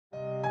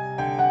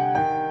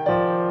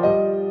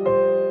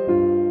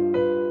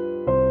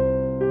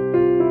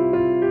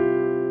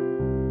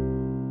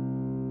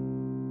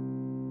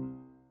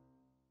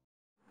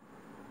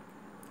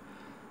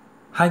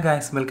Hi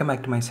guys, welcome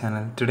back to my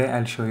channel. Today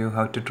I'll show you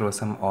how to draw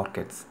some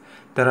orchids.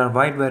 There are a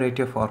wide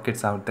variety of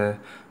orchids out there,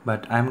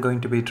 but I'm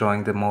going to be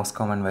drawing the most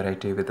common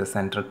variety with a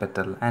central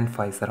petal and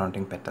 5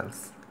 surrounding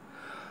petals.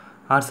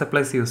 Art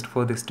supplies used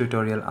for this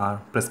tutorial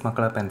are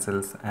Prismacolor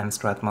pencils and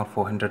Strathmore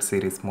 400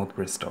 series smooth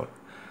Bristol.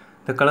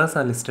 The colors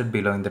are listed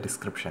below in the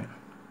description.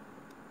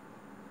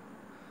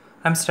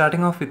 I'm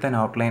starting off with an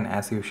outline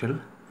as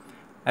usual.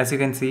 As you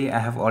can see, I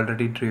have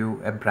already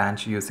drew a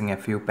branch using a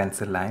few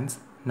pencil lines.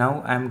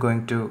 Now I'm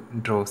going to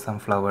draw some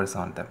flowers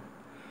on them.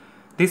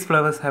 These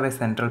flowers have a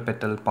central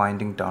petal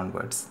pointing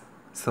downwards,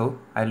 so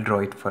I'll draw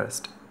it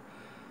first.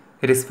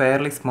 It is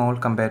fairly small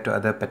compared to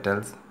other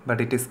petals, but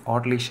it is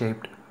oddly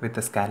shaped with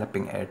a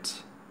scalloping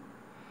edge.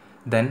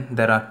 Then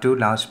there are two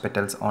large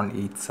petals on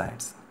each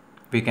side.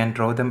 We can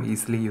draw them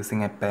easily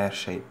using a pear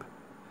shape.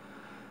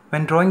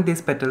 When drawing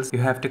these petals, you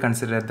have to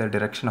consider the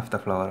direction of the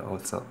flower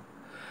also.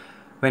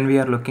 When we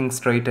are looking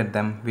straight at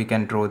them, we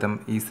can draw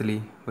them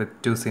easily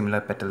with two similar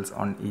petals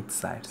on each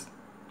side.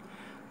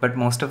 But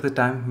most of the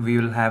time, we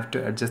will have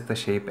to adjust the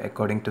shape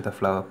according to the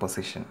flower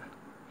position.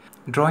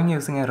 Drawing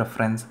using a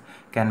reference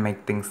can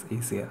make things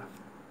easier.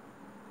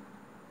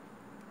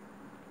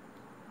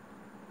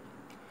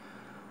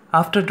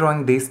 After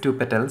drawing these two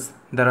petals,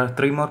 there are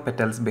three more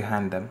petals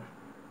behind them.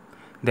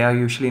 They are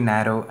usually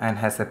narrow and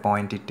has a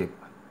pointy tip.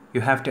 You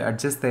have to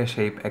adjust their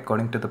shape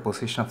according to the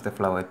position of the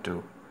flower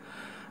too.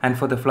 And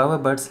for the flower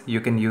buds,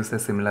 you can use a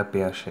similar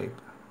pear shape.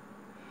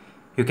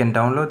 You can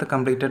download the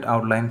completed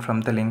outline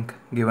from the link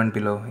given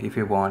below if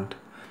you want,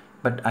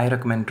 but I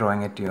recommend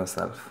drawing it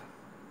yourself.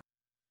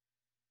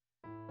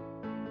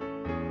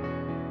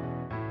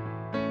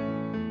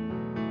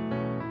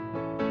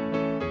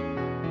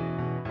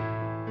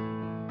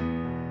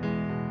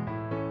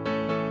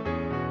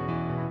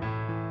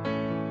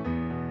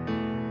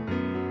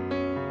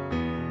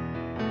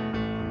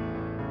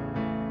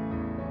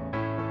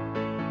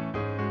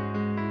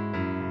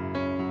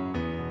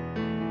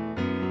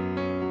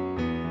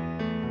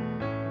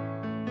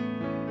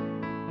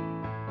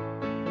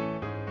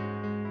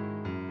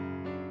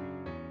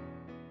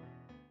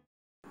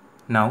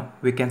 Now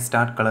we can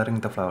start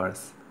coloring the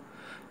flowers.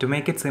 To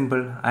make it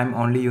simple, I'm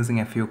only using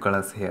a few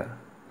colors here.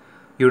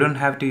 You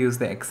don't have to use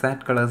the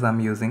exact colors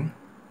I'm using.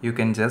 You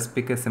can just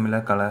pick a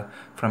similar color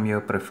from your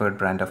preferred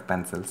brand of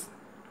pencils.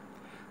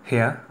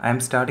 Here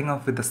I'm starting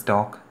off with the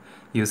stalk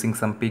using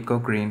some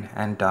peacock green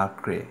and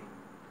dark grey.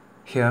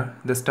 Here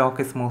the stalk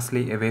is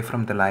mostly away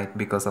from the light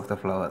because of the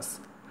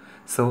flowers.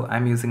 So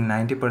I'm using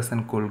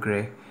 90% cool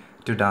grey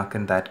to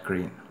darken that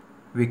green.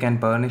 We can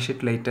burnish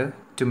it later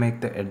to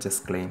make the edges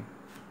clean.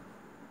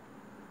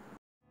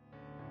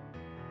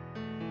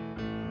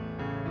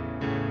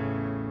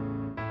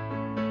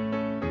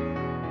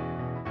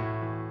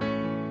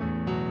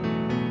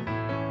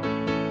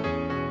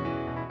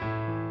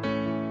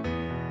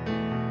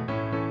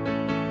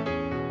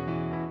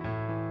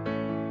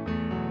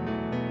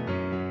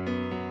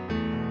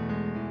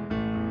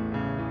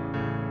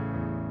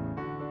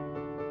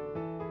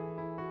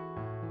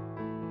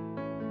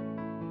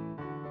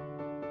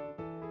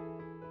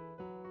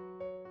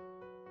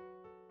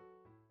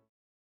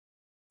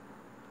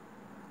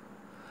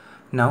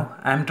 Now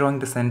I am drawing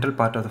the central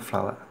part of the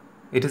flower.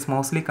 It is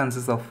mostly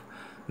consists of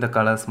the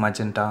colors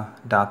magenta,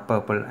 dark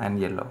purple and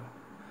yellow.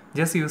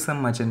 Just use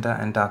some magenta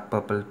and dark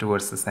purple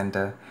towards the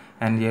center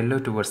and yellow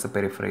towards the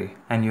periphery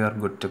and you are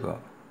good to go.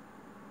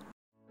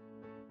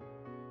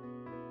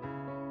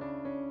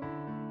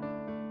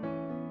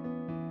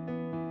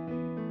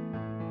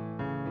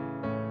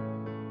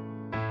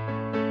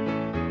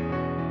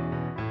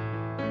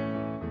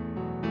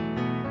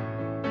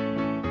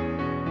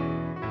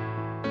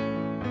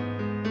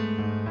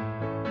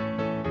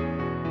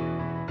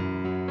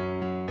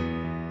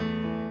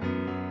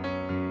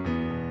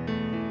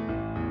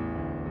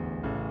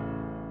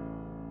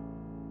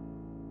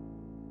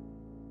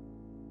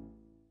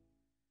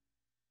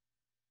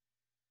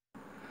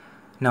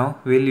 Now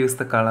we'll use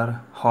the color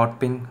hot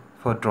pink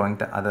for drawing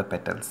the other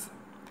petals.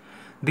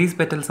 These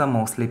petals are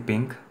mostly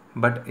pink,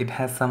 but it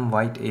has some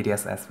white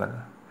areas as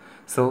well.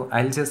 So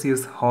I'll just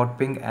use hot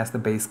pink as the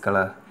base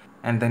color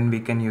and then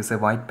we can use a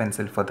white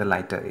pencil for the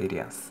lighter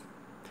areas.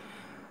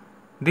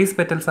 These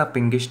petals are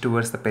pinkish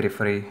towards the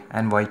periphery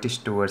and whitish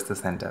towards the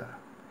center.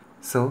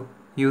 So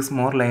use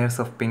more layers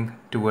of pink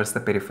towards the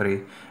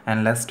periphery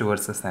and less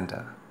towards the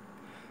center.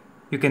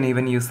 You can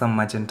even use some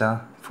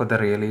magenta for the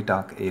really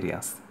dark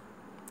areas.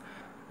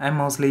 I'm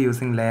mostly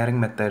using layering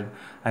method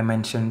I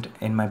mentioned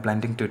in my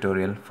blending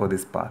tutorial for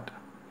this part.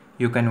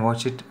 You can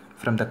watch it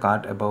from the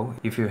card above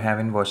if you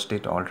haven't watched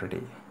it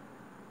already.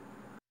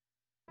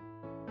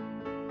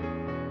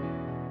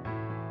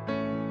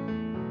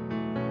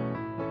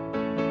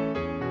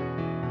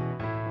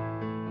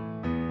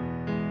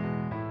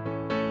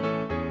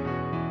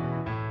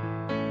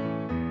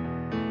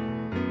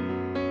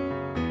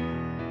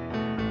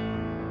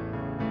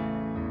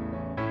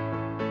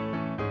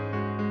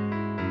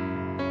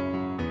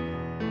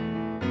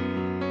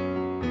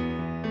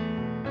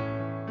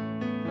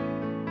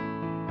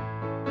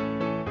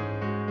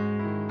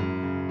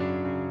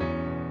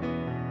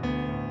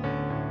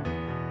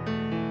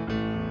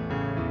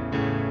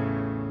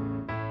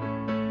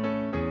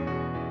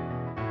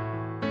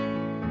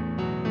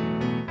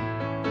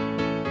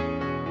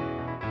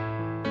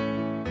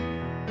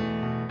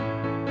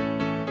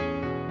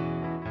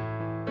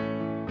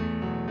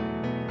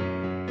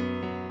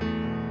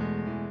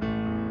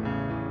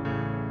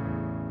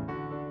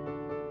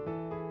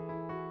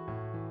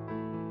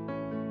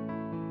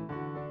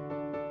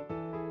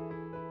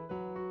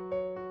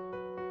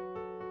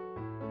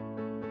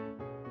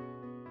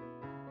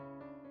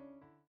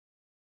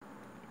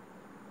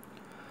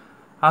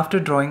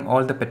 After drawing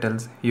all the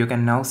petals, you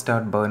can now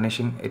start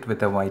burnishing it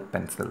with a white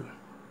pencil.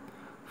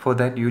 For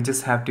that, you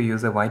just have to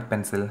use a white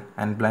pencil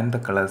and blend the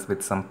colors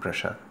with some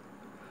pressure.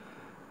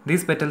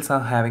 These petals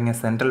are having a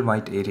central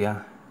white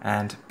area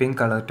and pink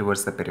color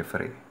towards the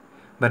periphery,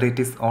 but it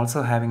is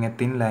also having a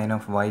thin line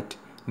of white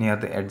near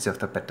the edge of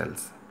the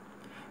petals.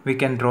 We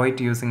can draw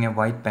it using a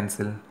white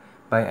pencil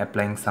by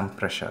applying some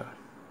pressure.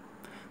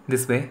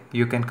 This way,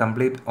 you can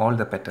complete all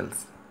the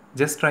petals.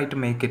 Just try to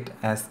make it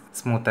as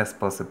smooth as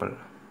possible.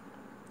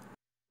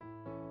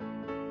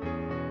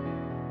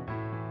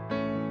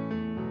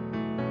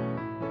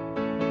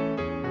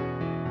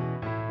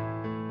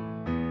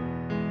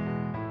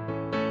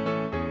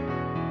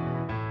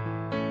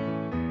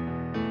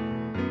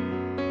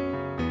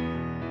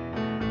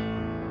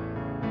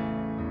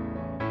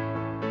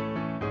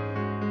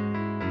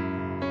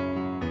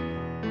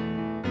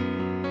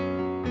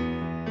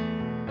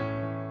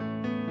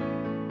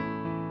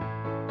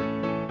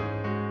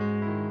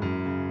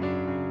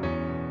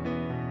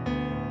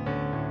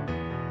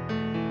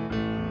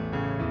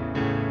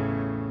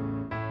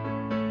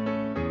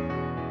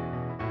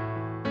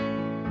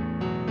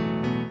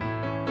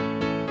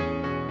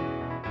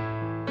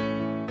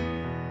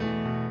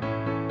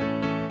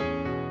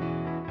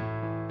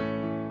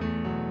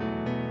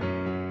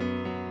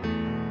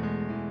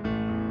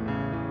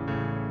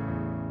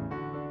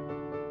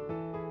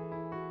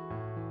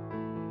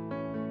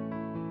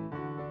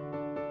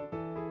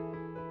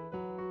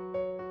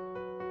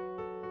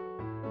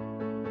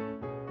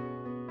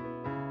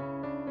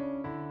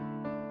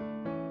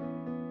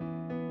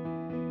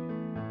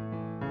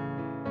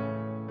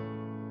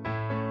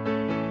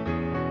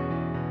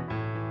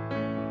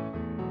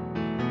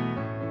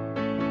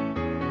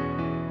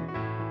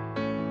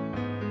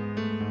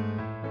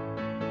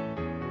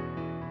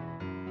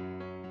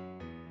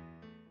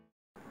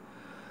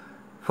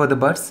 For the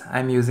buds, I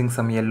am using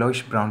some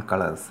yellowish brown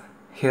colors.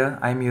 Here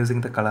I am using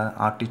the color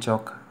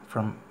Artichoke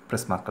from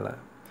Prismacolor.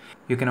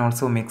 You can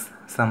also mix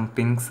some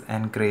pinks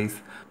and greys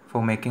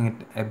for making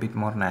it a bit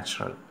more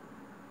natural.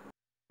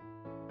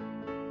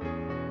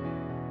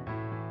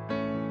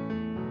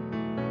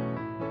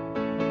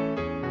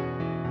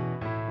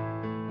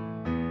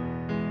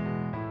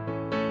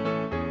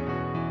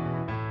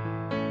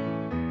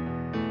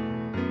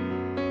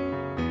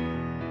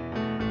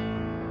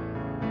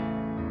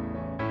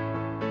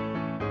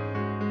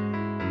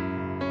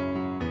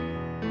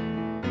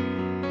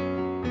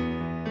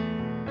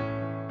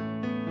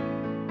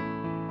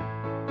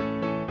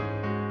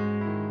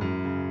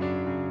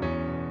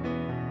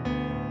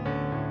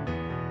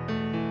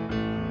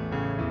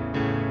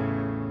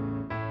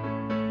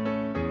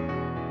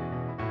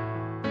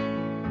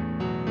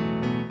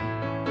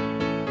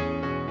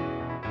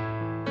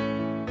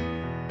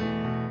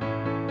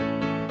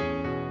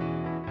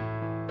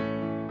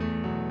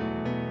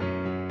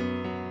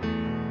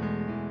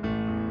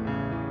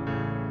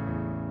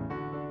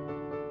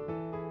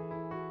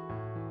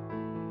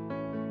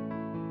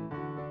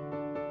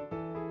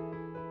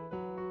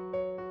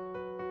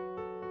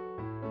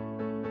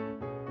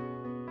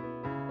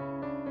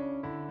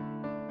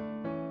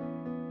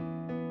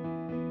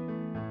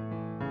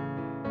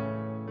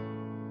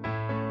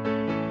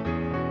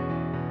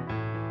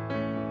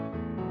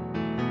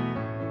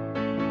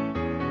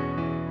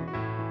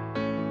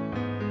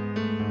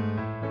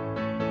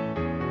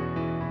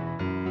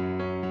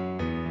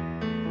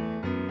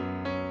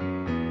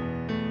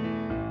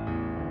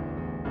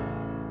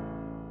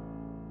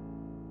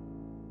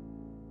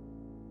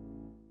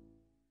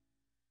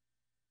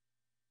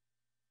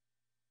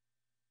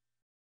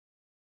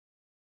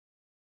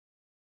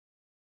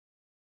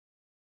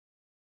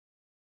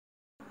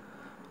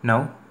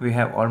 Now we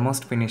have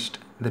almost finished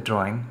the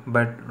drawing,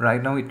 but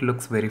right now it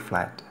looks very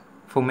flat.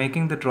 For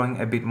making the drawing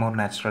a bit more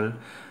natural,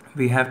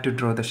 we have to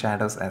draw the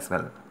shadows as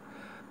well.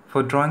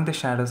 For drawing the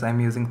shadows, I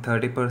am using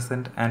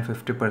 30% and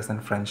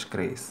 50% French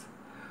grays.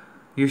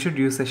 You should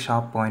use a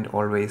sharp point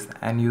always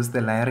and use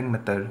the layering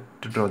method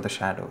to draw the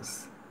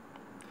shadows.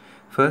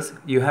 First,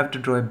 you have to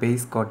draw a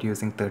base coat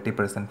using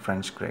 30%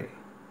 French gray.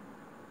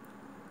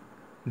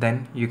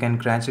 Then you can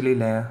gradually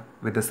layer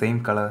with the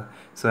same color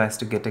so as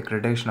to get a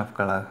gradation of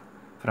color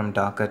from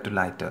darker to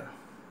lighter.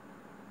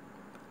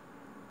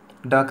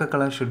 Darker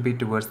color should be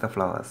towards the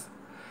flowers.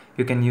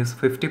 You can use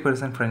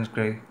 50% French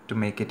gray to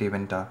make it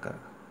even darker.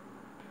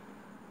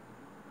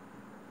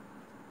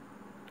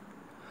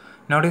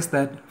 Notice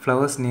that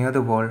flowers near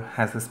the wall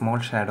has a small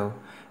shadow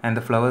and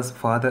the flowers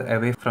farther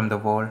away from the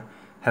wall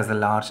has a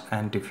large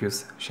and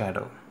diffuse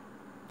shadow.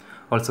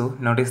 Also,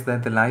 notice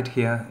that the light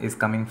here is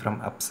coming from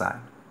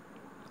upside.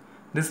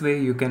 This way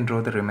you can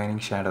draw the remaining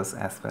shadows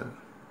as well.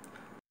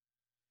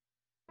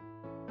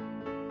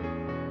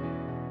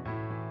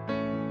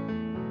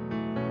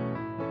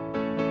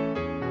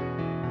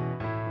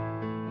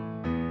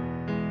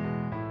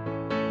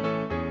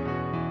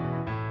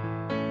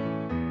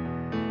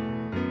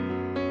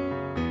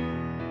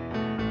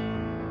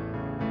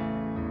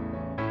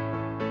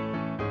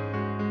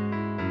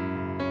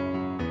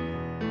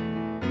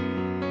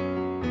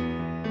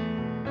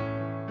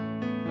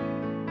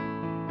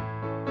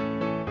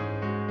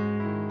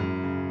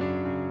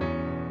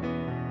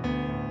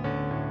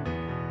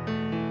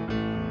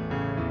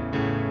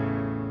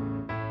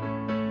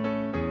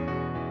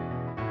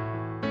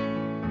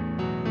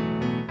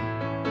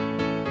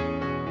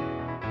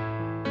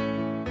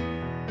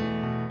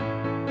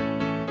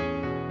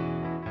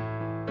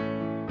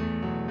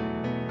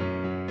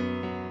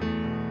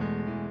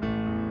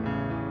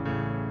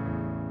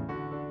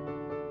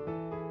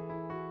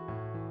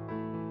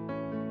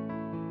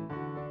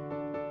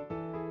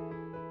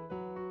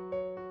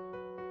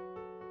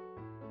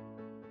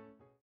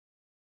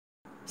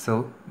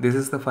 So this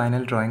is the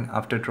final drawing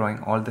after drawing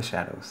all the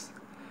shadows.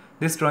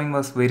 This drawing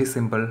was very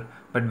simple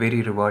but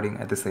very rewarding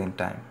at the same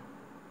time.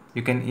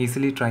 You can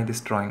easily try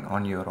this drawing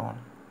on your own.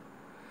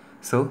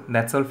 So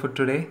that's all for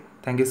today.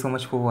 Thank you so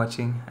much for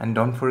watching, and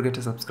don't forget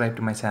to subscribe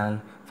to my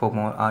channel for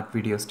more art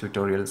videos,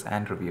 tutorials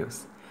and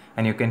reviews.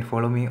 And you can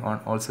follow me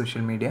on all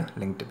social media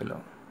linked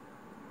below.